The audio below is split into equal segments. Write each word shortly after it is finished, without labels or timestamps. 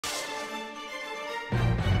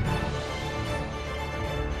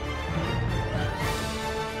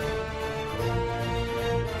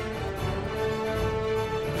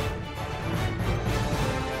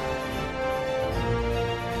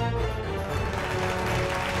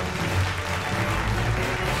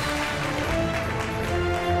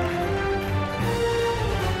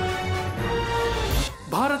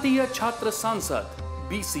Bharatiya Chhatra Sansad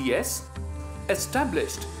 (BCS),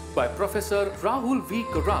 established by Professor Rahul V.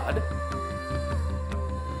 Karad,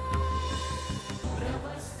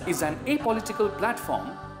 is an apolitical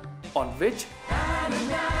platform on which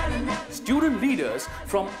student leaders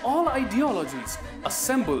from all ideologies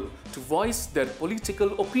assemble to voice their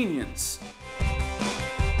political opinions.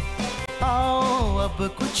 आओ अब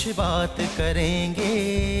कुछ बात करेंगे,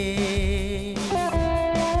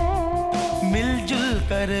 मिलजुल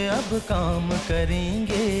कर अब काम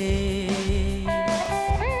करेंगे।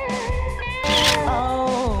 आओ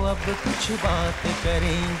अब कुछ बात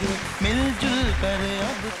करेंगे, मिलजुल कर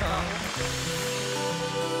अब काम।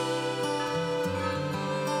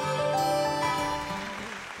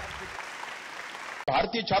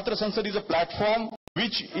 Bharatiya Chhatra Sansad is a platform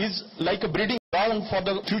which is like a breeding ground for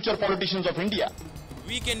the future politicians of India.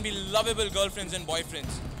 We can be lovable girlfriends and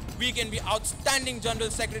boyfriends. We can be outstanding general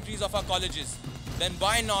secretaries of our colleges. Then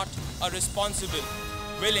why not a responsible,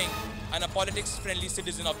 willing and a politics-friendly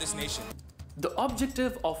citizen of this nation? The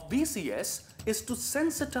objective of BCS is to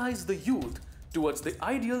sensitize the youth towards the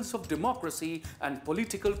ideals of democracy and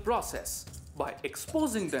political process by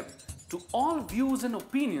exposing them to all views and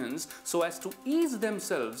opinions so as to ease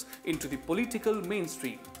themselves into the political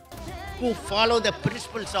mainstream. Who follow the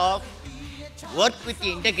principles of work with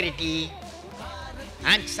integrity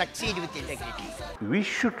and succeed with integrity. We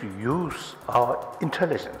should use our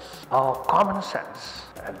intelligence, our common sense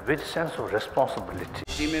and with sense of responsibility.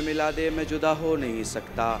 जी में मिला दे मैं जुदा हो नहीं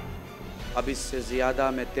सकता, अब इससे ज़्यादा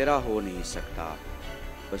मैं तेरा हो नहीं सकता,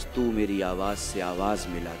 बस तू मेरी आवाज़ से आवाज़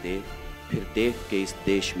मिला दे, फिर देख के इस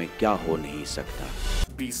देश में क्या हो नहीं सकता।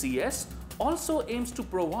 BCS also aims to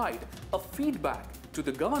provide a feedback to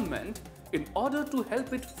the government in order to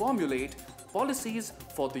help it formulate policies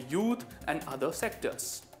for the youth and other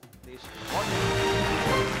sectors.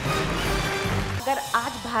 अगर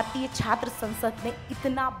आज भारतीय छात्र संसद ने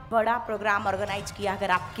इतना बड़ा प्रोग्राम ऑर्गेनाइज किया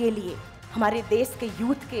अगर आपके लिए, हमारे देश के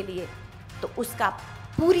यूथ के लिए, तो उसका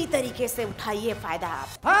पूरी तरीके से उठाइए फायदा आप।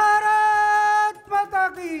 भारत माता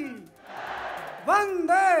की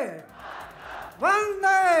वंदे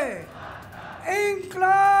वंदे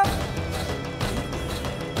इंकलाब।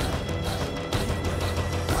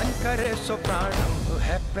 मन करे सो प्रारंभ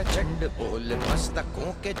है प्रचंड, बोल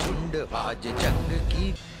मस्तकों के झुंड आज जंग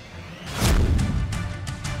की।